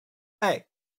Hey,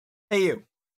 you.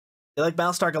 You like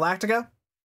Battlestar Galactica?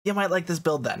 You might like this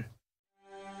build then.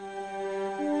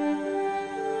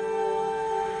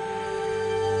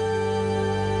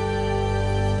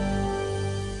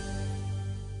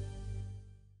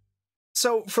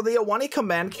 So for the Ahwahnee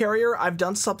command carrier, I've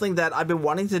done something that I've been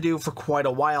wanting to do for quite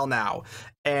a while now,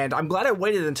 and I'm glad I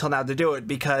waited until now to do it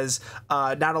because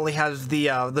not only has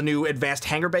the new advanced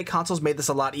hangar bay consoles made this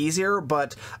a lot easier,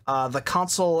 but the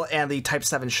console and the Type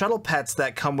 7 shuttle pets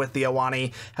that come with the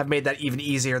Ahwahnee have made that even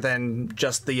easier than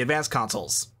just the advanced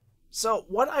consoles. So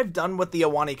what I've done with the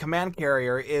Ahwahnee command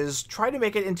carrier is try to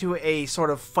make it into a sort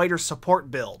of fighter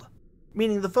support build,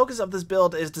 meaning the focus of this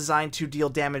build is designed to deal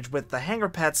damage with the hangar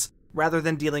pets rather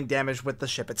than dealing damage with the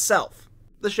ship itself.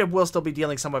 The ship will still be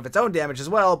dealing some of its own damage as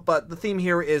well, but the theme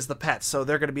here is the pets, so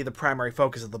they're going to be the primary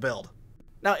focus of the build.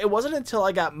 Now, it wasn't until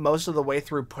I got most of the way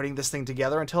through putting this thing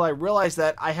together until I realized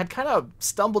that I had kind of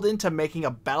stumbled into making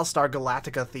a Battlestar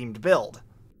Galactica themed build.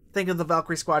 Think of the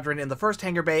Valkyrie Squadron in the first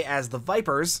hangar bay as the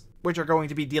Vipers, which are going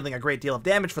to be dealing a great deal of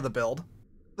damage for the build.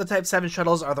 The Type 7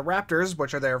 shuttles are the Raptors,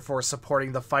 which are there for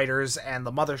supporting the fighters and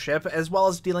the mothership, as well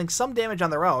as dealing some damage on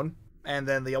their own. And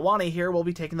then the Ahwahnee here will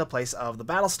be taking the place of the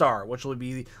Battlestar, which will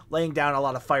be laying down a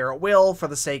lot of fire at will for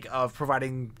the sake of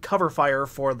providing cover fire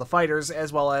for the fighters,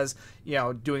 as well as,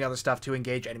 doing other stuff to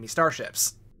engage enemy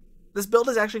starships. This build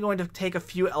is actually going to take a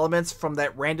few elements from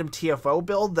that random TFO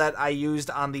build that I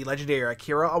used on the Legendary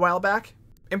Akira a while back.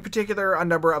 In particular, a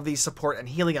number of the support and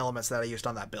healing elements that I used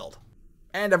on that build.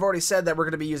 And I've already said that we're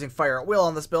going to be using fire at will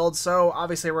on this build, so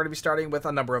obviously we're going to be starting with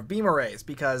a number of beam arrays,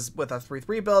 because with a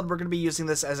 3-3 build, we're going to be using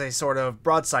this as a sort of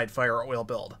broadside fire at will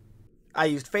build. I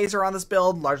used phaser on this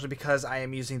build, largely because I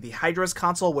am using the Hydra's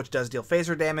console, which does deal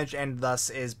phaser damage, and thus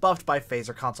is buffed by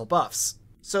phaser console buffs.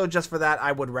 So just for that,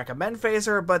 I would recommend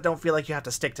phaser, but don't feel like you have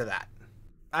to stick to that.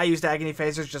 I used agony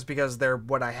phasers just because they're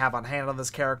what I have on hand on this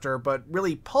character, but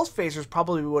really pulse phasers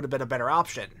probably would have been a better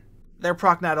option. Their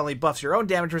proc not only buffs your own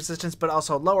damage resistance, but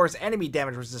also lowers enemy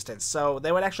damage resistance, so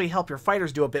they would actually help your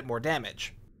fighters do a bit more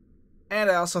damage. And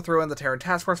I also threw in the Terran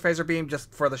Task Force Phaser Beam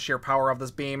just for the sheer power of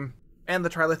this beam, and the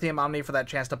Trilithium Omni for that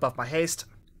chance to buff my haste.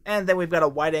 And then we've got a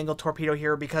wide-angle torpedo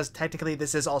here because technically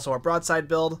this is also a broadside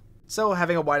build, so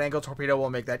having a wide-angle torpedo will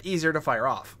make that easier to fire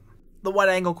off. The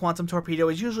wide-angle quantum torpedo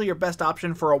is usually your best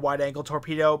option for a wide-angle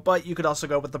torpedo, but you could also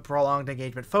go with the prolonged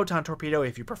engagement photon torpedo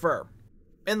if you prefer.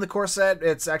 In the core set,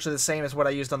 it's actually the same as what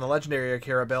I used on the Legendary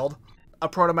Akira build. A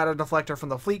protomatter deflector from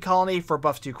the Fleet Colony for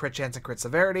buffs to crit chance and crit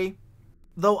severity.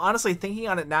 Though honestly, thinking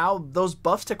on it now, those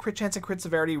buffs to crit chance and crit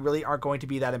severity really aren't going to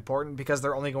be that important because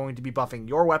they're only going to be buffing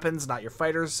your weapons, not your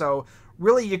fighters, so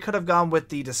really you could have gone with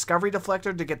the Discovery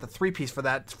deflector to get the 3-piece for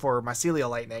that for Mycelia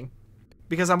Lightning.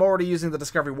 Because I'm already using the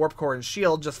Discovery Warp Core and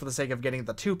Shield just for the sake of getting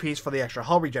the 2-piece for the extra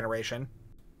hull regeneration.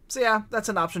 So yeah, that's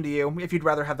an option to you. If you'd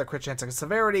rather have the crit chance and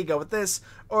severity, go with this,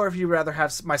 or if you'd rather have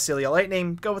Mycelia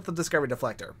Lightning, go with the Discovery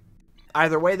Deflector.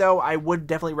 Either way though, I would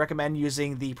definitely recommend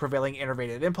using the prevailing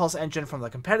Innervated Impulse engine from the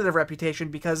competitive reputation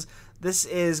because this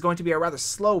is going to be a rather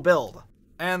slow build.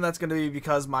 And that's going to be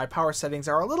because my power settings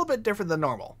are a little bit different than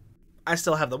normal. I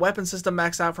still have the weapon system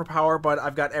maxed out for power, but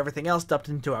I've got everything else dumped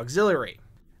into auxiliary.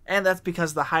 And that's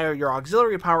because the higher your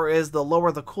auxiliary power is, the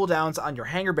lower the cooldowns on your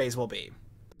hangar bays will be.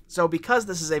 So because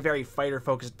this is a very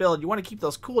fighter-focused build, you want to keep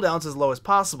those cooldowns as low as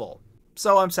possible.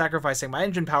 So I'm sacrificing my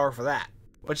engine power for that,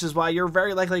 which is why you're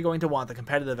very likely going to want the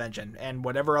competitive engine, and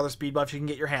whatever other speed buffs you can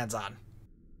get your hands on.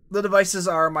 The devices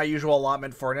are my usual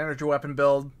allotment for an energy weapon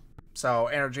build, so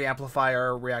energy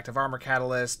amplifier, reactive armor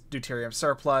catalyst, deuterium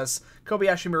surplus,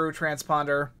 Kobayashi Maru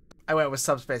transponder. I went with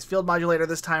subspace field modulator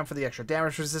this time for the extra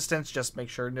damage resistance, just make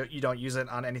sure you don't use it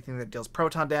on anything that deals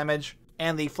proton damage,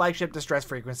 and the flagship distress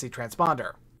frequency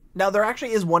transponder. Now, there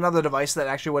actually is one other device that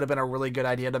actually would have been a really good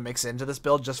idea to mix into this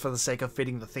build just for the sake of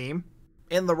fitting the theme.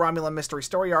 In the Romulan Mystery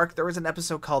Story arc, there is an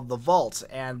episode called The Vault,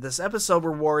 and this episode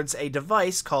rewards a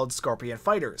device called Scorpion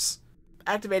Fighters.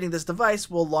 Activating this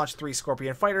device will launch 3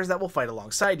 Scorpion Fighters that will fight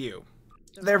alongside you.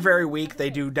 They're very weak, they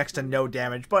do next to no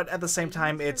damage, but at the same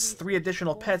time, it's 3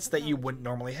 additional pets that you wouldn't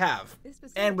normally have.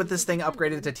 And with this thing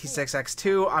upgraded to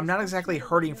T6X2, I'm not exactly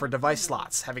hurting for device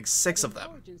slots, having 6 of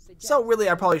them. So really,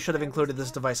 I probably should have included this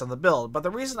device on the build, but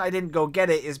the reason I didn't go get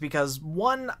it is because,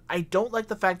 1, I don't like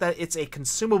the fact that it's a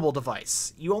consumable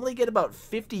device. You only get about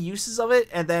 50 uses of it,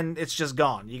 and then it's just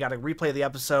gone. You gotta replay the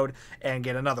episode and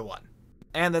get another one.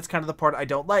 And that's kind of the part I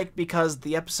don't like, because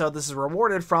the episode this is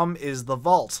rewarded from is The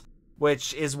Vault,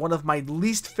 which is one of my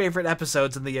least favorite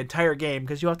episodes in the entire game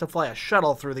because you have to fly a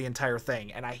shuttle through the entire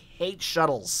thing, and I hate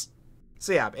shuttles.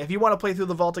 So yeah, if you want to play through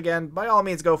the Vault again, by all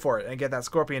means go for it and get that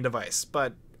Scorpion device,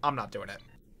 but I'm not doing it.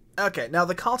 Okay, now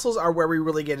the consoles are where we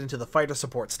really get into the fighter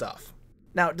support stuff.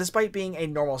 Now, despite being a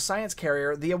normal science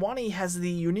carrier, the Ahwahnee has the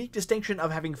unique distinction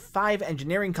of having 5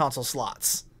 engineering console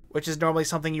slots, which is normally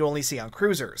something you only see on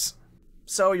cruisers.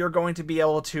 So you're going to be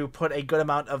able to put a good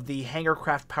amount of the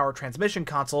Hangarcraft power transmission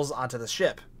consoles onto the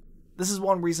ship. This is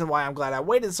one reason why I'm glad I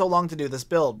waited so long to do this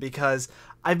build, because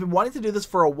I've been wanting to do this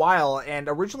for a while, and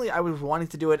originally I was wanting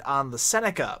to do it on the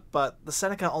Seneca, but the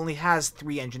Seneca only has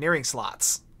 3 engineering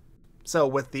slots. So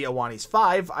with the Ahwahnee's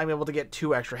 5, I'm able to get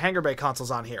 2 extra hangar bay consoles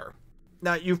on here.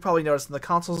 Now, you've probably noticed in the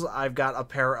consoles, I've got a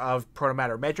pair of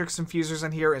protomatter matrix infusers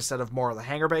in here instead of more of the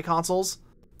hangar bay consoles.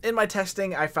 In my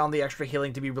testing, I found the extra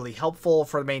healing to be really helpful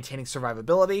for maintaining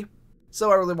survivability,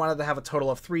 so I really wanted to have a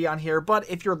total of 3 on here, but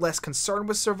if you're less concerned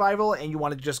with survival and you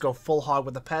wanted to just go full hog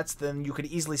with the pets, then you could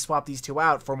easily swap these 2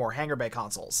 out for more hangar bay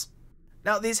consoles.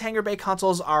 Now, these hangar bay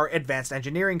consoles are advanced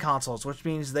engineering consoles, which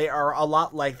means they are a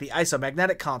lot like the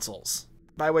isomagnetic consoles.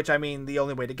 By which I mean the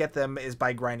only way to get them is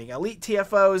by grinding elite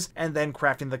TFOs and then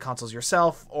crafting the consoles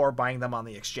yourself or buying them on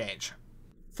the exchange.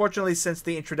 Fortunately, since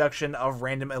the introduction of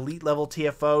random elite level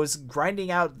TFOs,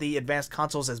 grinding out the advanced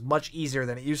consoles is much easier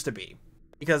than it used to be.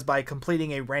 Because by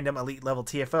completing a random elite level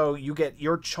TFO, you get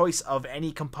your choice of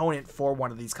any component for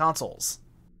one of these consoles.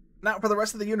 Now, for the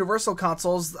rest of the universal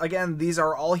consoles, again, these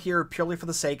are all here purely for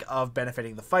the sake of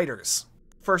benefiting the fighters.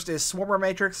 First is Swarmer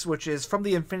Matrix, which is from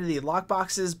the Infinity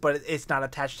lockboxes, but it's not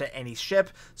attached to any ship,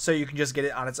 so you can just get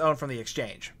it on its own from the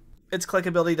exchange. Its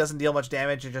clickability doesn't deal much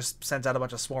damage, it just sends out a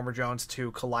bunch of Swarmer drones to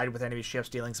collide with enemy ships,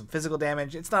 dealing some physical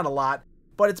damage. It's not a lot,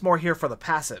 but it's more here for the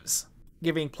passives,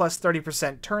 giving plus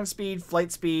 30% turn speed,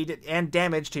 flight speed, and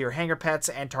damage to your hangar pets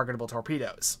and targetable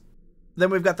torpedoes. Then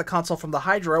we've got the console from the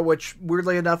Hydra, which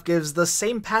weirdly enough gives the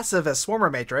same passive as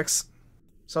Swarmer Matrix,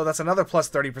 so that's another plus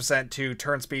 30% to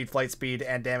turn speed, flight speed,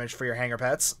 and damage for your hangar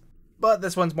pets. But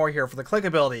this one's more here for the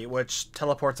clickability, which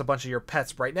teleports a bunch of your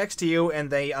pets right next to you, and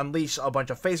they unleash a bunch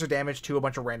of phaser damage to a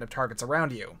bunch of random targets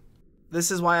around you.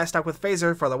 This is why I stuck with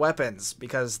phaser for the weapons,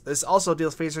 because this also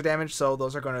deals phaser damage, so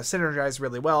those are going to synergize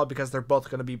really well because they're both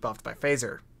going to be buffed by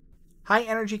phaser. High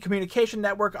energy communication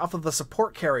network off of the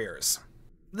support carriers.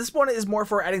 This one is more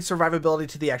for adding survivability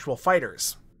to the actual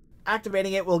fighters.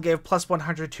 Activating it will give plus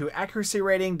 100 to accuracy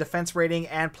rating, defense rating,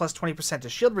 and plus 20% to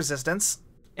shield resistance,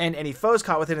 and any foes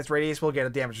caught within its radius will get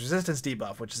a damage resistance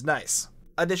debuff, which is nice.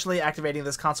 Additionally, activating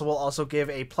this console will also give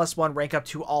a plus 1 rank up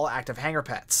to all active hangar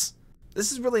pets.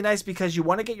 This is really nice because you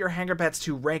want to get your hangar pets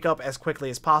to rank up as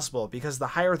quickly as possible, because the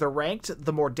higher they're ranked,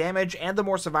 the more damage and the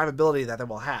more survivability that they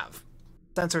will have.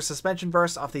 Sensor suspension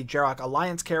burst off the Jarok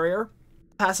Alliance carrier.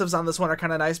 Passives on this one are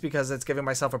kind of nice because it's giving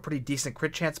myself a pretty decent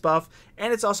crit chance buff,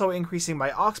 and it's also increasing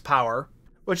my aux power,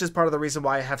 which is part of the reason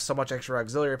why I have so much extra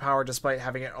auxiliary power despite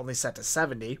having it only set to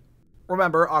 70.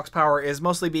 Remember, aux power is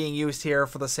mostly being used here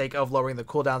for the sake of lowering the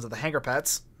cooldowns of the hangar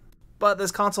pets. But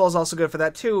this console is also good for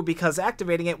that too, because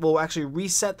activating it will actually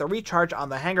reset the recharge on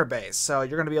the hangar base, so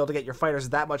you're going to be able to get your fighters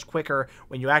that much quicker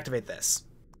when you activate this.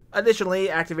 Additionally,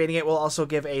 activating it will also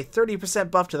give a 30%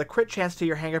 buff to the crit chance to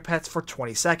your hangar pets for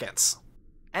 20 seconds.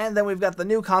 And then we've got the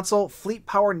new console, Fleet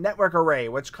Power Network Array,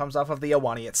 which comes off of the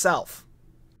Ahwahnee itself.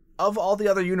 Of all the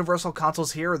other universal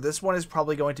consoles here, this one is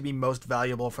probably going to be most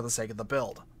valuable for the sake of the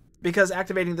build, because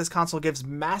activating this console gives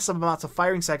massive amounts of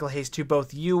firing cycle haste to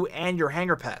both you and your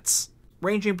hangar pets,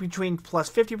 ranging between plus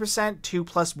 50% to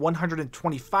plus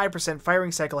 125%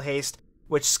 firing cycle haste,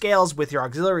 which scales with your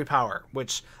auxiliary power,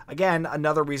 which, again,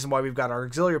 another reason why we've got our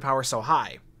auxiliary power so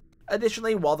high.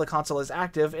 Additionally, while the console is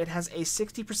active, it has a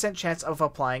 60% chance of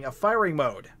applying a firing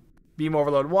mode: Beam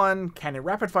Overload 1, Cannon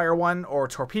Rapid Fire 1, or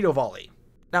Torpedo Volley.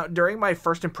 Now, during my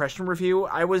first impression review,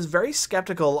 I was very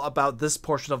skeptical about this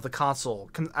portion of the console.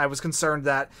 I was concerned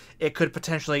that it could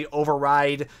potentially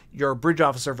override your bridge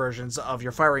officer versions of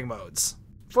your firing modes.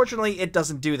 Fortunately, it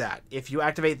doesn't do that. If you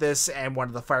activate this and one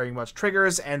of the firing modes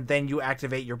triggers, and then you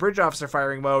activate your bridge officer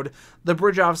firing mode, the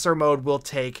bridge officer mode will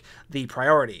take the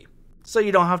priority. So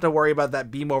you don't have to worry about that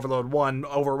Beam Overload 1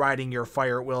 overriding your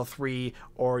Fire at Will 3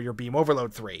 or your Beam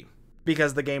Overload 3,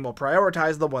 because the game will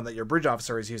prioritize the one that your bridge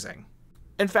officer is using.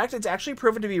 In fact, it's actually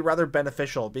proven to be rather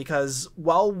beneficial, because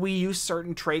while we use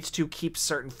certain traits to keep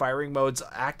certain firing modes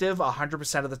active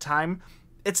 100% of the time,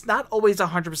 it's not always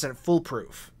 100%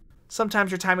 foolproof.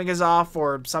 Sometimes your timing is off,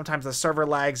 or sometimes the server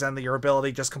lags and your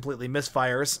ability just completely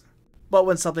misfires. But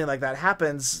when something like that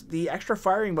happens, the extra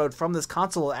firing mode from this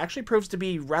console actually proves to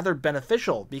be rather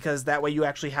beneficial, because that way you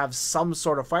actually have some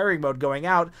sort of firing mode going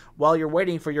out while you're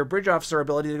waiting for your bridge officer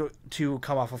ability to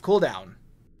come off of cooldown.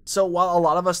 So while a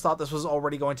lot of us thought this was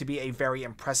already going to be a very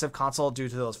impressive console due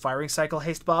to those firing cycle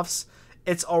haste buffs,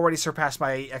 it's already surpassed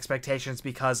my expectations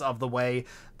because of the way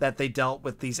that they dealt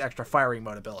with these extra firing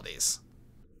mode abilities.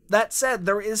 That said,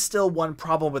 there is still one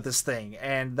problem with this thing,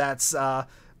 and that's,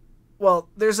 well,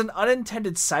 there's an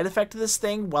unintended side effect to this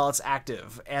thing while it's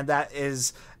active, and that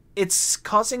is it's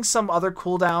causing some other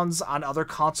cooldowns on other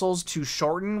consoles to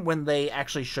shorten when they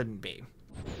actually shouldn't be.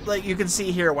 Like you can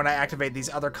see here, when I activate these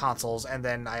other consoles and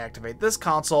then I activate this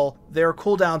console, their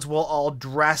cooldowns will all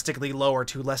drastically lower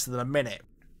to less than a minute.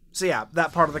 So yeah,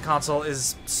 that part of the console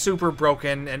is super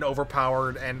broken and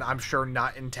overpowered, and I'm sure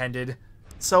not intended.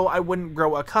 So I wouldn't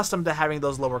grow accustomed to having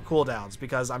those lower cooldowns,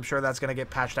 because I'm sure that's going to get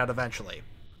patched out eventually.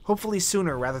 Hopefully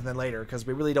sooner rather than later, because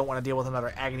we really don't want to deal with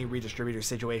another Agony redistributor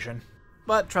situation.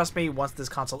 But trust me, once this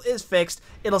console is fixed,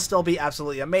 it'll still be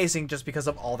absolutely amazing just because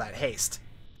of all that haste.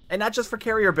 And not just for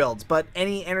carrier builds, but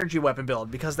any energy weapon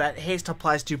build, because that haste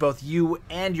applies to both you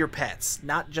and your pets,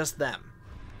 not just them.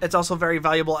 It's also very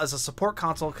valuable as a support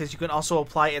console because you can also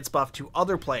apply its buff to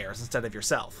other players instead of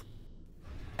yourself.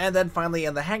 And then finally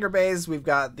in the hangar bays, we've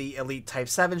got the Elite Type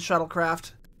 7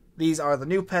 shuttlecraft. These are the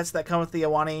new pets that come with the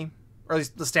Ahwahnee, or at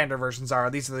least the standard versions are.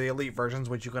 These are the Elite versions,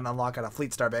 which you can unlock at a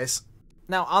Fleet Star base.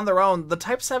 Now, on their own, the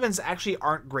Type 7s actually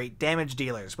aren't great damage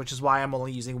dealers, which is why I'm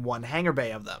only using one hangar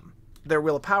bay of them. Their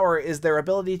real power is their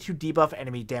ability to debuff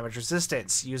enemy damage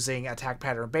resistance, using Attack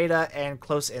Pattern Beta and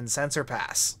Close-In Sensor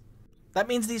Pass. That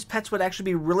means these pets would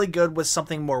actually be really good with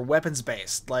something more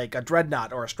weapons-based, like a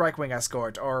Dreadnought or a Strike-Wing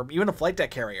Escort, or even a Flight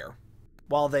Deck Carrier.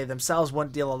 While they themselves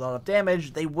wouldn't deal a lot of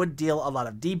damage, they would deal a lot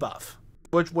of debuff,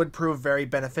 which would prove very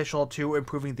beneficial to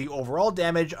improving the overall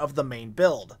damage of the main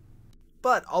build.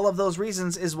 But all of those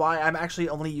reasons is why I'm actually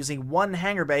only using one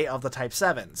hangar bay of the Type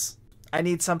 7s. I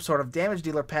need some sort of damage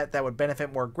dealer pet that would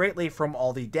benefit more greatly from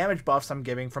all the damage buffs I'm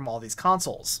giving from all these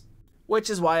consoles, which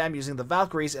is why I'm using the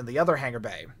Valkyries in the other hangar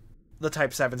bay. The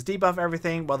Type 7s debuff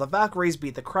everything, while the Valkyries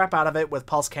beat the crap out of it with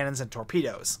pulse cannons and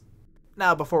torpedoes.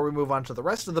 Now, before we move on to the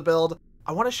rest of the build,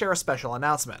 I want to share a special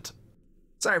announcement.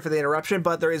 Sorry for the interruption,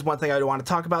 but there is one thing I want to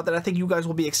talk about that I think you guys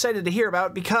will be excited to hear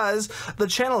about, because the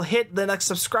channel hit the next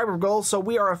subscriber goal, so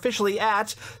we are officially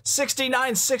at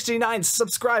 6969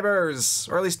 subscribers!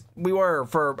 Or at least we were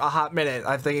for a hot minute.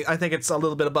 I think it's a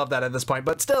little bit above that at this point,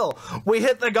 but still, we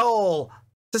hit the goal!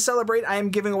 To celebrate, I am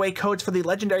giving away codes for the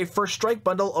legendary First Strike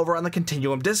bundle over on the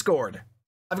Continuum Discord.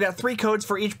 I've got 3 codes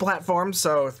for each platform,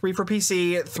 so 3 for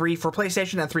PC, 3 for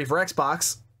PlayStation, and 3 for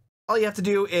Xbox. All you have to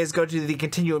do is go to the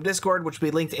Continuum Discord, which will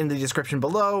be linked in the description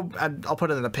below. I'll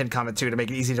put it in a pinned comment too to make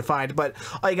it easy to find, but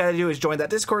all you gotta do is join that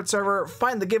Discord server,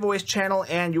 find the giveaways channel,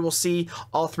 and you will see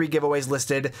all 3 giveaways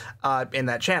listed in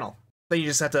that channel. Then you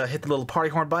just have to hit the little party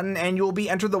horn button and you will be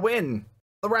entered the win.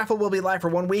 The raffle will be live for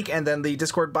 1 week, and then the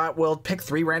Discord bot will pick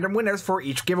 3 random winners for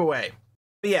each giveaway.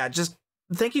 But yeah, just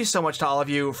thank you so much to all of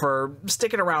you for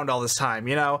sticking around all this time,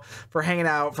 you know, for hanging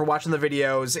out, for watching the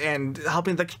videos, and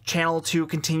helping the channel to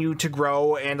continue to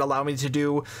grow and allow me to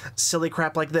do silly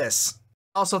crap like this.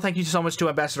 Also, thank you so much to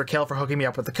Ambassador Kale for hooking me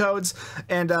up with the codes.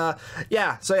 And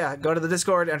yeah, go to the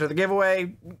Discord, enter the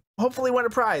giveaway, hopefully win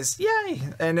a prize. Yay!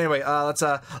 And anyway, let's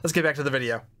get back to the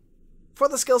video. For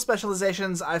the skill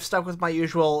specializations, I've stuck with my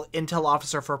usual Intel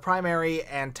Officer for primary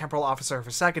and Temporal Officer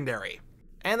for secondary.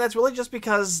 And that's really just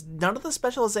because none of the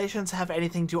specializations have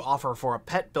anything to offer for a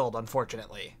pet build,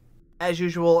 unfortunately. As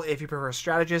usual, if you prefer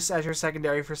Strategist as your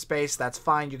secondary for space, that's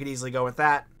fine, you could easily go with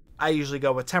that. I usually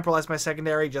go with Temporal as my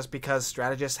secondary just because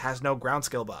Strategist has no ground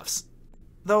skill buffs.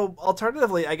 Though,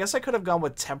 alternatively, I guess I could have gone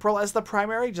with Temporal as the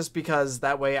primary just because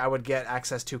that way I would get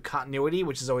access to continuity,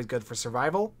 which is always good for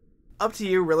survival. Up to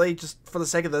you, really, just for the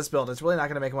sake of this build, it's really not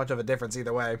going to make much of a difference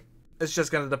either way. It's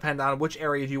just going to depend on which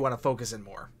area you want to focus in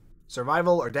more.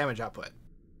 Survival or damage output.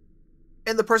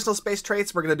 In the personal space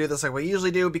traits, we're going to do this like we usually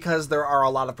do because there are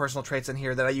a lot of personal traits in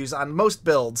here that I use on most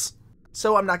builds.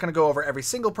 So I'm not going to go over every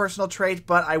single personal trait,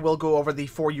 but I will go over the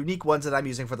 4 unique ones that I'm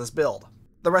using for this build.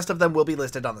 The rest of them will be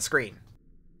listed on the screen.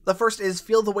 The first is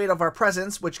Feel the Weight of Our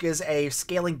Presence, which gives a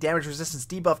scaling damage resistance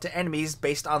debuff to enemies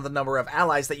based on the number of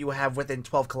allies that you have within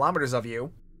 12 kilometers of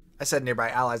you. I said nearby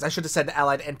allies. I should have said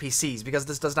allied NPCs, because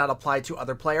this does not apply to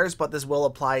other players, but this will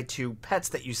apply to pets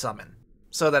that you summon.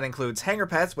 So that includes hangar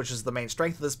pets, which is the main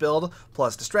strength of this build,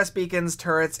 plus distress beacons,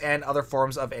 turrets, and other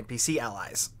forms of NPC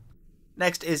allies.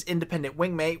 Next is Independent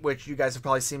Wingmate, which you guys have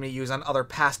probably seen me use on other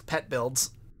past pet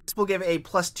builds. This will give a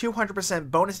plus 200%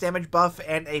 bonus damage buff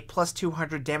and a plus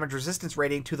 200 damage resistance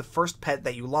rating to the first pet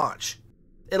that you launch.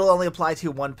 It'll only apply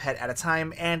to 1 pet at a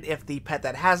time, and if the pet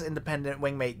that has Independent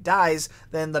Wingmate dies,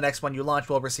 then the next one you launch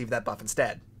will receive that buff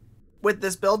instead. With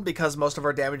this build, because most of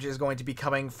our damage is going to be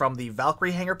coming from the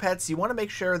Valkyrie hangar pets, you want to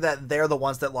make sure that they're the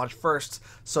ones that launch first,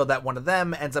 so that one of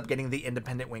them ends up getting the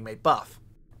Independent Wingmate buff.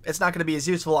 It's not going to be as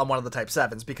useful on one of the Type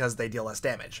 7s because they deal less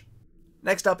damage.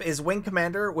 Next up is Wing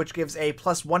Commander, which gives a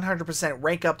plus 100%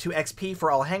 rank up to XP for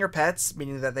all hangar pets,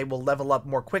 meaning that they will level up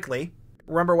more quickly.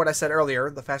 Remember what I said earlier,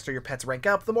 the faster your pets rank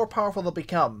up, the more powerful they'll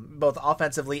become, both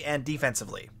offensively and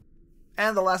defensively.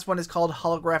 And the last one is called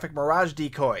Holographic Mirage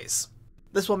Decoys.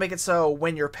 This will make it so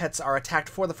when your pets are attacked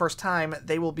for the first time,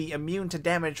 they will be immune to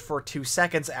damage for 2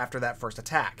 seconds after that first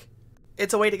attack.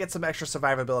 It's a way to get some extra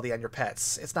survivability on your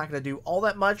pets. It's not going to do all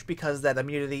that much because that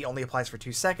immunity only applies for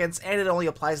 2 seconds, and it only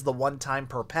applies the 1 time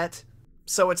per pet.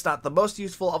 So it's not the most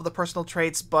useful of the personal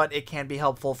traits, but it can be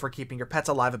helpful for keeping your pets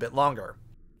alive a bit longer.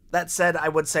 That said, I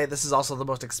would say this is also the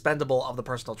most expendable of the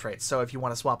personal traits, so if you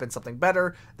want to swap in something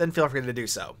better, then feel free to do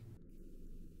so.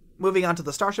 Moving on to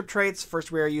the starship traits,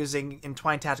 first we are using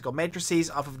Entwined Tactical Matrices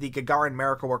off of the Gagarin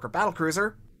Miracle Worker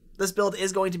Battlecruiser. This build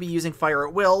is going to be using Fire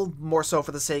at Will, more so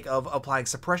for the sake of applying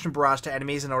Suppression Barrage to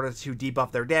enemies in order to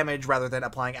debuff their damage rather than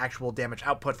applying actual damage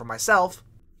output for myself.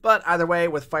 But either way,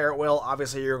 with Fire at Will,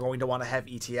 obviously you're going to want to have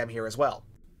ETM here as well.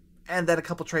 And then a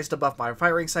couple traits to buff my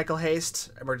Firing Cycle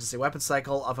Haste, Emergency Weapon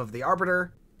Cycle off of the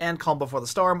Arbiter, and Calm Before the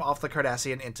Storm off the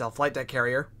Cardassian Intel Flight Deck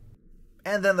Carrier.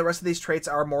 And then the rest of these traits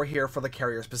are more here for the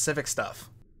carrier-specific stuff.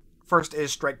 First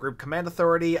is Strike Group Command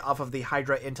Authority off of the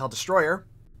Hydra Intel Destroyer.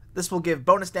 This will give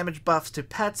bonus damage buffs to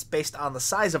pets based on the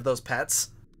size of those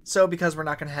pets. So because we're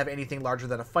not going to have anything larger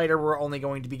than a fighter, we're only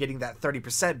going to be getting that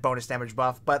 30% bonus damage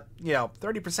buff, but,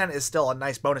 30% is still a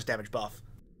nice bonus damage buff.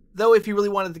 Though if you really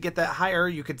wanted to get that higher,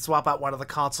 you could swap out one of the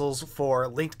consoles for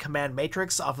Linked Command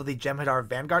Matrix off of the Jem'Hadar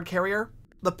Vanguard Carrier.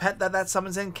 The pet that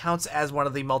summons in counts as one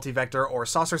of the multi-vector or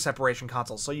saucer separation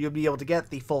consoles, so you'll be able to get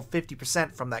the full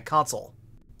 50% from that console.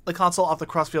 The console off the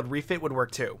Crossfield Refit would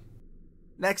work too.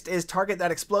 Next is Target That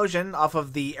Explosion off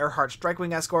of the Earhart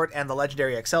Strikewing Escort and the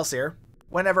Legendary Excelsior.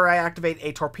 Whenever I activate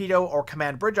a Torpedo or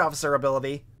Command Bridge Officer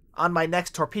ability, on my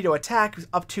next torpedo attack,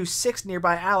 up to 6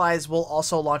 nearby allies will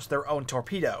also launch their own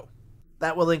torpedo.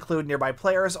 That will include nearby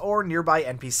players or nearby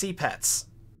NPC pets.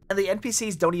 And the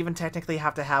NPCs don't even technically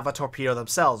have to have a torpedo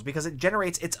themselves, because it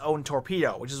generates its own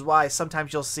torpedo, which is why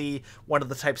sometimes you'll see one of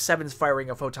the Type 7s firing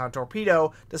a photon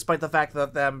torpedo, despite the fact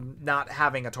that them not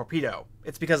having a torpedo.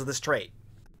 It's because of this trait.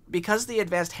 Because the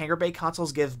advanced hangar bay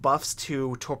consoles give buffs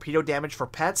to torpedo damage for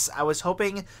pets, I was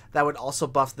hoping that would also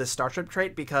buff this starship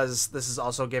trait, because this is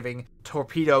also giving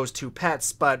torpedoes to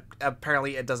pets, but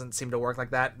apparently it doesn't seem to work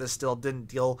like that. This still didn't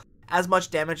deal as much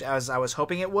damage as I was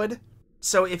hoping it would.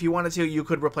 So if you wanted to, you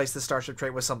could replace the starship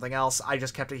trait with something else. I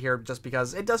just kept it here just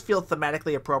because it does feel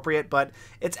thematically appropriate, but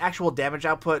its actual damage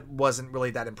output wasn't really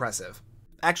that impressive.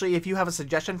 Actually, if you have a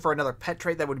suggestion for another pet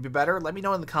trait that would be better, let me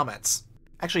know in the comments.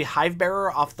 Actually,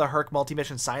 Hivebearer off the Herc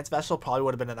Multi-Mission Science Vessel probably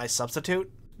would have been a nice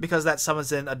substitute, because that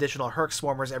summons in additional Herc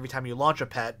Swarmers every time you launch a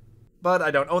pet. But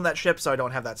I don't own that ship, so I don't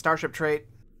have that starship trait.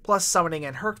 Plus, summoning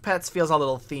in Herc pets feels a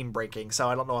little theme-breaking, so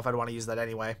I don't know if I'd want to use that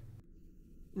anyway.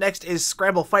 Next is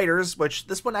Scramble Fighters, which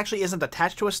this one actually isn't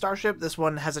attached to a starship. This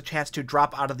one has a chance to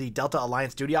drop out of the Delta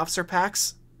Alliance Duty Officer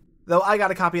packs. Though I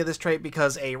got a copy of this trait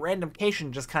because a random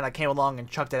Cation just kind of came along and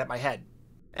chucked it at my head.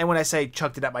 And when I say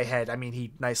chucked it at my head, I mean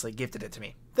he nicely gifted it to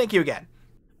me. Thank you again.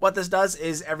 What this does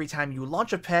is every time you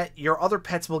launch a pet, your other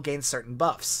pets will gain certain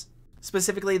buffs.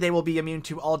 Specifically, they will be immune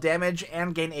to all damage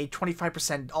and gain a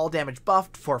 25% all damage buff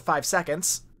for 5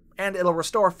 seconds, and it'll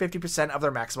restore 50% of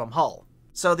their maximum hull.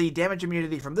 So the damage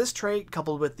immunity from this trait,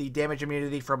 coupled with the damage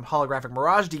immunity from holographic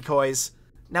mirage decoys,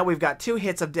 now we've got 2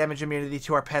 hits of damage immunity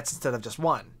to our pets instead of just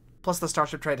 1. Plus the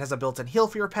starship trait has a built-in heal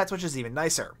for your pets, which is even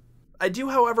nicer. I do,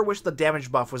 however, wish the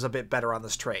damage buff was a bit better on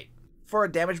this trait. For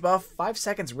a damage buff, 5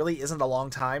 seconds really isn't a long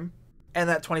time, and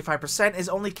that 25% is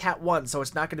only Cat 1, so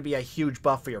it's not going to be a huge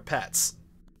buff for your pets.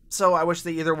 So I wish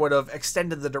they either would have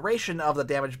extended the duration of the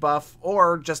damage buff,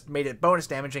 or just made it bonus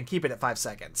damage and keep it at 5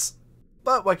 seconds.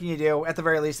 But what can you do? At the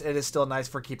very least, it is still nice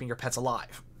for keeping your pets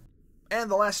alive. And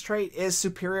the last trait is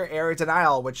Superior Area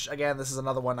Denial, which, again, this is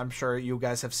another one I'm sure you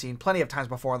guys have seen plenty of times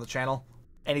before on the channel.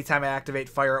 Anytime I activate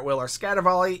Fire at Will or Scatter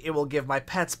Volley, it will give my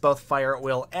pets both Fire at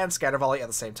Will and Scatter Volley at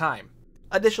the same time.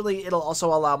 Additionally, it'll also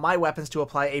allow my weapons to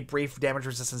apply a brief damage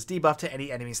resistance debuff to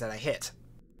any enemies that I hit.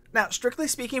 Now, strictly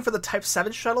speaking for the Type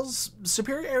 7 shuttles,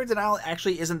 Superior Area Denial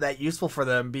actually isn't that useful for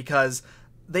them because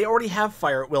they already have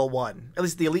Fire at Will 1, at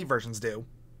least the elite versions do.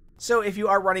 So if you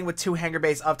are running with 2 hangar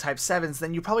bays of Type 7s,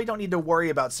 then you probably don't need to worry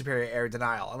about Superior Area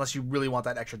Denial, unless you really want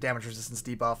that extra damage resistance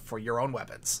debuff for your own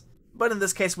weapons. But in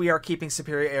this case, we are keeping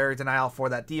Superior Area Denial for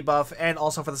that debuff, and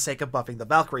also for the sake of buffing the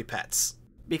Valkyrie pets.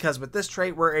 Because with this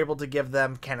trait, we're able to give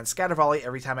them Cannon Scatter Volley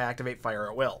every time I activate Fire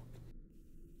at Will.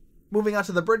 Moving on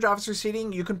to the Bridge Officer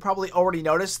seating, you can probably already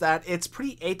notice that it's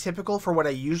pretty atypical for what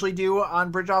I usually do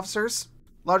on Bridge Officers.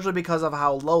 largely because of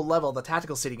how low level the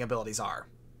tactical seating abilities are.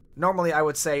 Normally I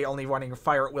would say only running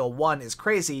Fire at Will 1 is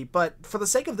crazy, but for the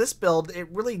sake of this build, it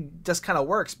really just kind of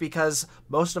works because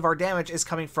most of our damage is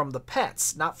coming from the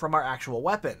pets, not from our actual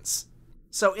weapons.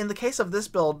 So in the case of this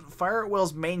build, Fire at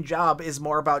Will's main job is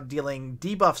more about dealing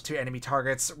debuffs to enemy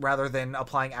targets rather than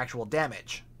applying actual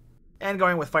damage. And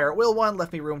going with Fire at Will 1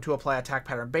 left me room to apply Attack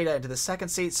Pattern Beta into the second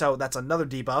seat, so that's another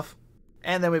debuff.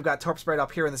 And then we've got Torp Spread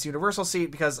up here in this universal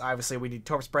seat because obviously we need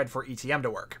Torp Spread for ETM to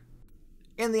work.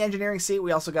 In the engineering seat,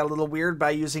 we also got a little weird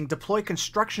by using Deploy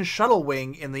Construction Shuttle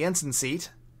Wing in the ensign seat.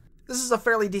 This is a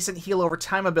fairly decent heal over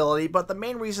time ability, but the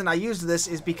main reason I used this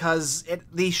is because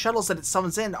the shuttles that it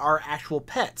summons in are actual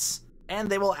pets, and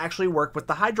they will actually work with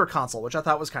the Hydra console, which I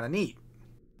thought was kind of neat.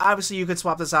 Obviously, you could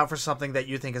swap this out for something that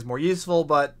you think is more useful,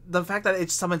 but the fact that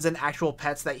it summons in actual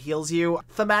pets that heals you,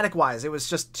 thematic-wise, it was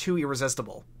just too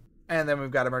irresistible. And then we've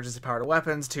got Emergency Power to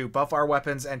Weapons to buff our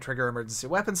weapons and trigger Emergency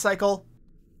Weapon Cycle.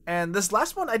 And this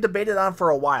last one I debated on for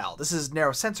a while. This is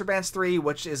Narrow Sensor Bands 3,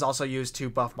 which is also used to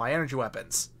buff my energy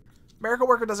weapons. Miracle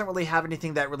Worker doesn't really have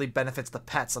anything that really benefits the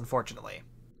pets, unfortunately.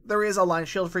 There is Aligned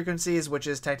Shield Frequencies, which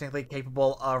is technically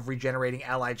capable of regenerating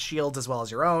allied shields as well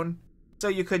as your own. So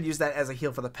you could use that as a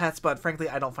heal for the pets, but frankly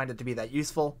I don't find it to be that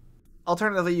useful.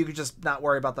 Alternatively, you could just not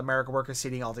worry about the Miracle Worker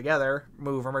seating altogether,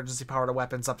 move Emergency Power to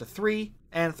Weapons up to 3,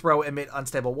 and throw Emit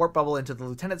Unstable Warp Bubble into the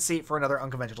Lieutenant seat for another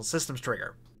Unconventional Systems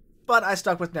trigger. But I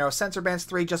stuck with Narrow Sensor Bands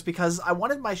 3 just because I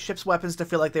wanted my ship's weapons to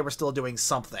feel like they were still doing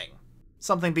something.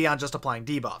 Something beyond just applying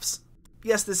debuffs.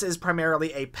 Yes, this is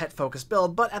primarily a pet-focused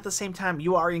build, but at the same time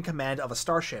you are in command of a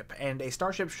starship, and a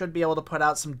starship should be able to put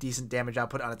out some decent damage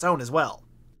output on its own as well.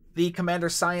 The Commander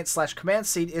Science/Command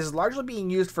seat is largely being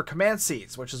used for command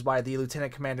seats, which is why the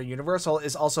Lieutenant Commander Universal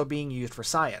is also being used for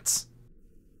science.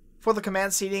 For the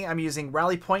command seating, I'm using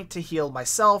Rally Point to heal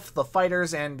myself, the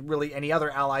fighters, and really any other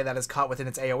ally that is caught within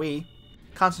its AoE,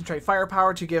 Concentrate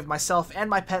Firepower to give myself and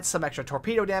my pets some extra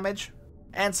torpedo damage,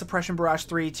 and Suppression Barrage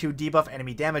 3 to debuff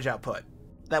enemy damage output.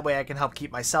 That way I can help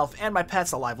keep myself and my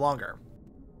pets alive longer.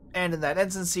 And in that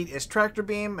ensign seat is Tractor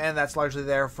Beam, and that's largely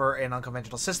there for an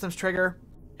Unconventional Systems trigger.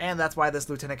 And that's why this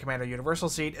Lieutenant Commander Universal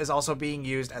seat is also being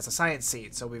used as a science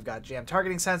seat. So we've got jam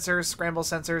targeting sensors, scramble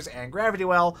sensors, and gravity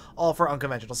well, all for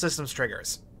Unconventional Systems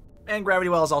triggers. And gravity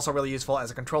well is also really useful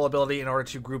as a control ability in order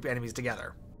to group enemies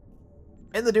together.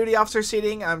 In the duty officer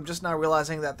seating, I'm just now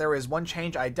realizing that there is one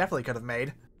change I definitely could have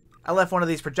made. I left one of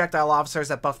these projectile officers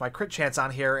that buffed my crit chance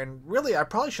on here, and really I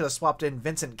probably should have swapped in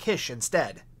Vincent Kish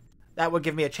instead. That would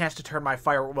give me a chance to turn my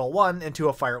Fire at Will 1 into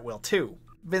a Fire at Will 2.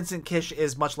 Vincent Kish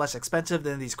is much less expensive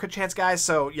than these crit chance guys,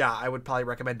 so yeah, I would probably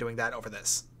recommend doing that over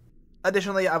this.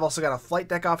 Additionally, I've also got a flight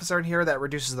deck officer in here that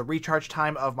reduces the recharge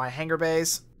time of my hangar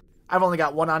bays. I've only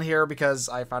got one on here because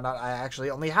I found out I actually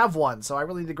only have one, so I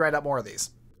really need to grind out more of these.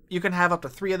 You can have up to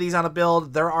 3 of these on a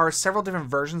build. There are several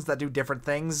different versions that do different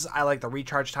things. I like the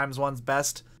recharge times ones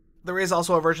best. There is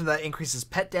also a version that increases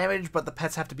pet damage, but the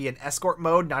pets have to be in escort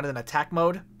mode, not in attack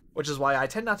mode, which is why I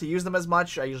tend not to use them as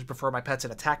much. I usually prefer my pets in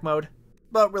attack mode.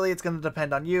 But really it's going to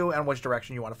depend on you and which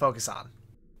direction you want to focus on.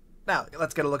 Now,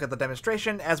 let's get a look at the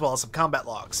demonstration as well as some combat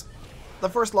logs. The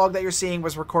first log that you're seeing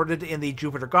was recorded in the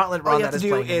Jupiter Gauntlet run that is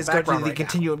playing in the background. All you have to do is go to the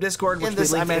Continuum Discord, which we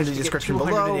link in the description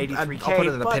below. I'll put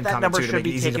it in the pinned comment too to make it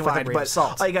easy to find, but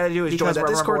all you gotta do is join that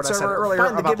Discord server,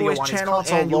 find the giveaways channel,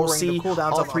 and you'll see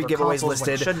all 3 giveaways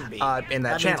listed in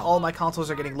that channel. All my consoles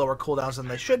are getting lower cooldowns than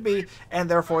they should be, and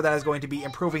therefore that is going to be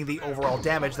improving the overall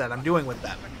damage that I'm doing with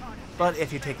them. But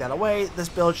if you take that away, this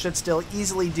build should still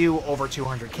easily do over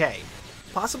 200k.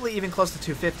 Possibly even close to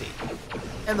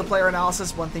 250. In the player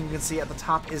analysis, one thing you can see at the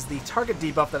top is the target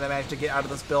debuff that I managed to get out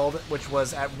of this build, which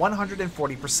was at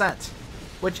 140%,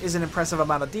 which is an impressive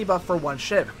amount of debuff for one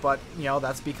ship, but, you know,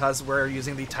 that's because we're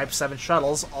using the Type 7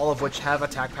 shuttles, all of which have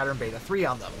Attack Pattern Beta 3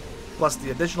 on them, plus the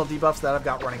additional debuffs that I've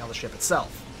got running on the ship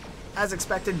itself. As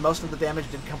expected, most of the damage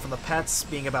did come from the pets,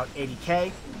 being about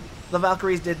 80k. The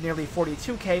Valkyries did nearly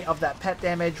 42k of that pet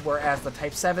damage, whereas the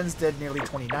Type 7s did nearly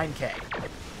 29k.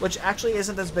 Which actually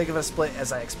isn't as big of a split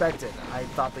as I expected. I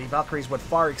thought the Valkyries would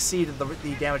far exceed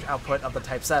the damage output of the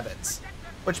Type 7s.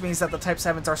 Which means that the Type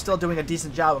 7s are still doing a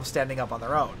decent job of standing up on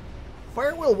their own. Fire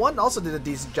at Will 1 also did a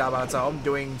decent job on its own,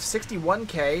 doing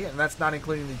 61k, and that's not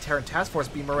including the Terran Task Force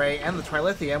Beam Array and the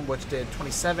Trilithium, which did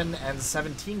 27 and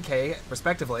 17k,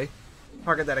 respectively.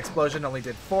 Target That Explosion only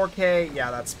did 4k. Yeah,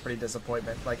 that's pretty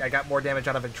disappointment. Like, I got more damage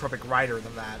out of Entropic Rider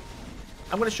than that.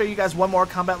 I'm going to show you guys one more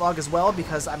combat log as well,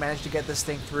 because I managed to get this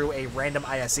thing through a random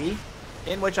ISE,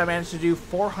 in which I managed to do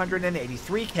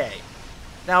 483k.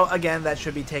 Now, again, that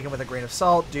should be taken with a grain of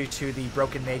salt due to the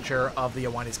broken nature of the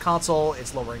Ahwahnee's console.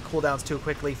 It's lowering cooldowns too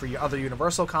quickly for your other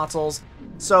Universal consoles.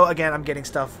 So, again, I'm getting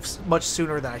stuff much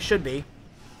sooner than I should be.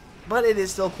 But it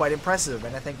is still quite impressive,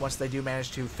 and I think once they do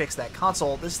manage to fix that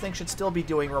console, this thing should still be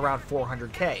doing around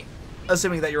 400k.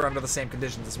 Assuming that you're under the same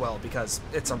conditions as well, because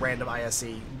it's a random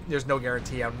ISE. There's no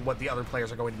guarantee on what the other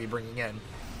players are going to be bringing in.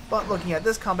 But looking at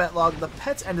this combat log, the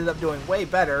pets ended up doing way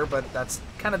better, but that's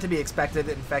kind of to be expected.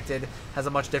 Infected has a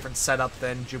much different setup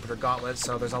than Jupiter Gauntlet,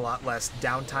 so there's a lot less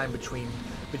downtime between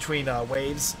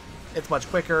waves. It's much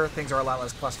quicker, things are a lot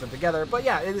less clustered together, but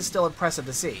yeah, it is still impressive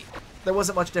to see. There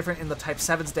wasn't much different in the Type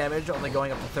 7's damage, only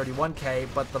going up to 31k,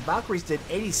 but the Valkyries did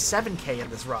 87k in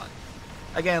this run.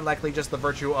 Again, likely just the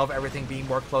virtue of everything being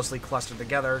more closely clustered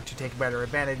together to take better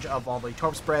advantage of all the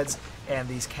torp spreads and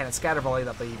these cannon scatter volley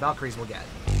that the Valkyries will get.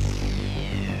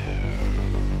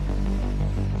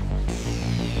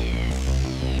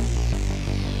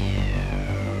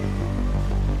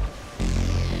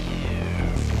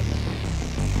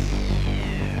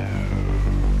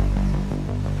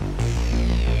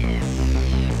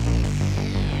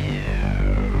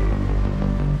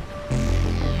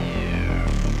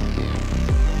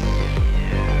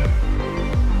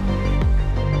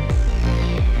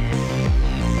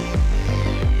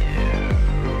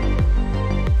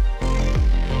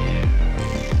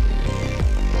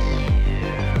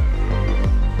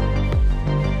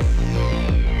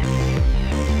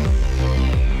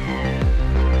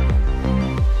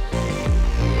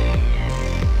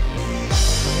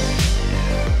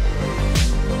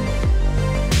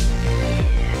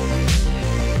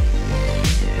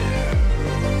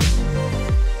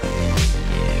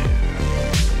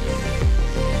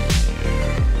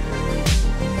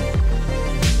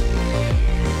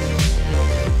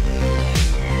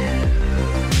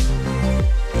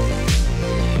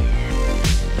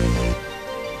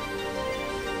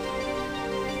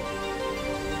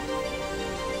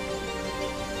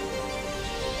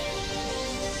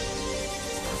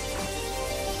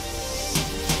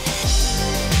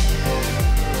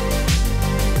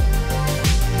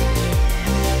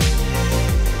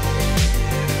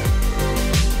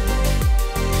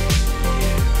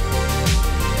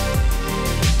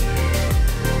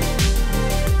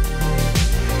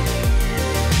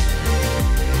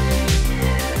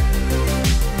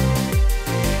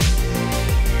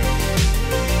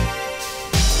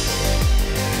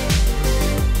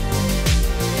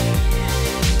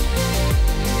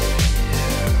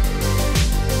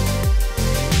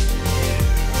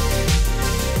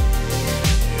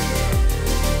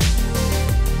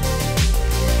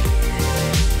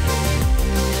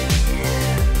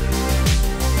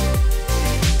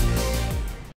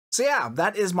 So yeah,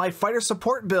 that is my fighter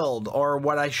support build, or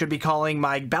what I should be calling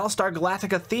my Battlestar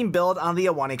Galactica theme build on the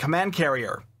Ahwahnee command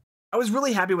carrier. I was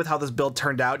really happy with how this build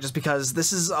turned out, just because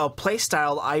this is a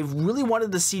playstyle I really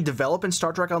wanted to see develop in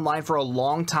Star Trek Online for a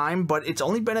long time, but it's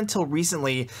only been until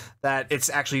recently that it's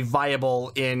actually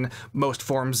viable in most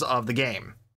forms of the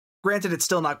game. Granted, it's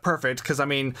still not perfect, because, I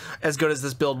mean, as good as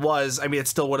this build was, I mean, it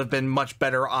still would have been much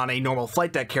better on a normal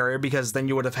flight deck carrier, because then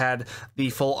you would have had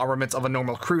the full armaments of a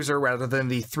normal cruiser, rather than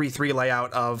the 3-3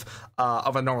 layout of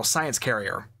a normal science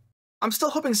carrier. I'm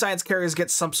still hoping science carriers get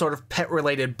some sort of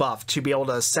pet-related buff to be able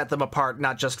to set them apart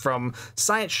not just from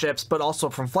science ships, but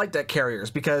also from flight deck carriers,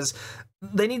 because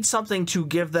they need something to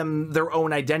give them their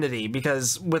own identity,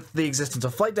 because with the existence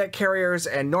of flight deck carriers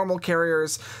and normal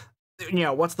carriers, you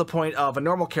know, what's the point of a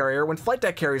normal carrier when flight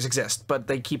deck carriers exist? But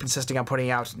they keep insisting on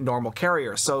putting out normal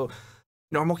carriers. So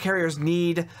normal carriers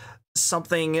need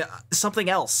something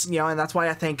else, you know, and that's why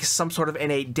I think some sort of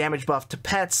innate damage buff to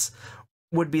pets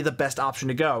would be the best option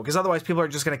to go. Because otherwise people are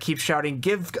just going to keep shouting,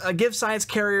 give science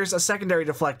carriers a secondary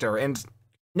deflector. And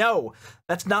no,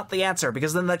 that's not the answer,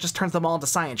 because then that just turns them all into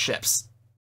science ships.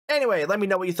 Anyway, let me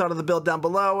know what you thought of the build down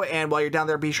below, and while you're down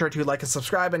there, be sure to like and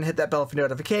subscribe and hit that bell for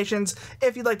notifications.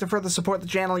 If you'd like to further support the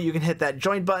channel, you can hit that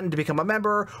join button to become a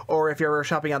member, or if you're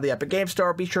shopping on the Epic Game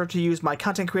Store, be sure to use my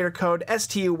content creator code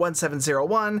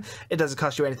STU1701. It doesn't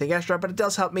cost you anything extra, but it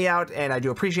does help me out, and I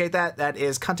do appreciate that. That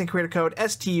is content creator code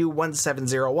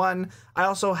STU1701. I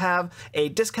also have a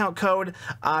discount code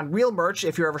on real merch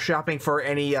if you're ever shopping for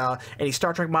any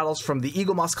Star Trek models from the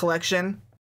Eagle Moss collection.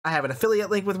 I have an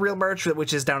affiliate link with Real Merch,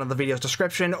 which is down in the video's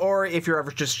description, or if you're ever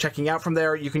just checking out from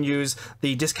there, you can use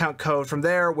the discount code from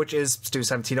there, which is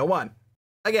STU1701.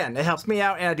 Again, it helps me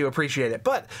out, and I do appreciate it.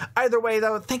 But either way,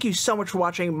 though, thank you so much for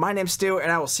watching. My name's Stu,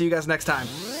 and I will see you guys next time.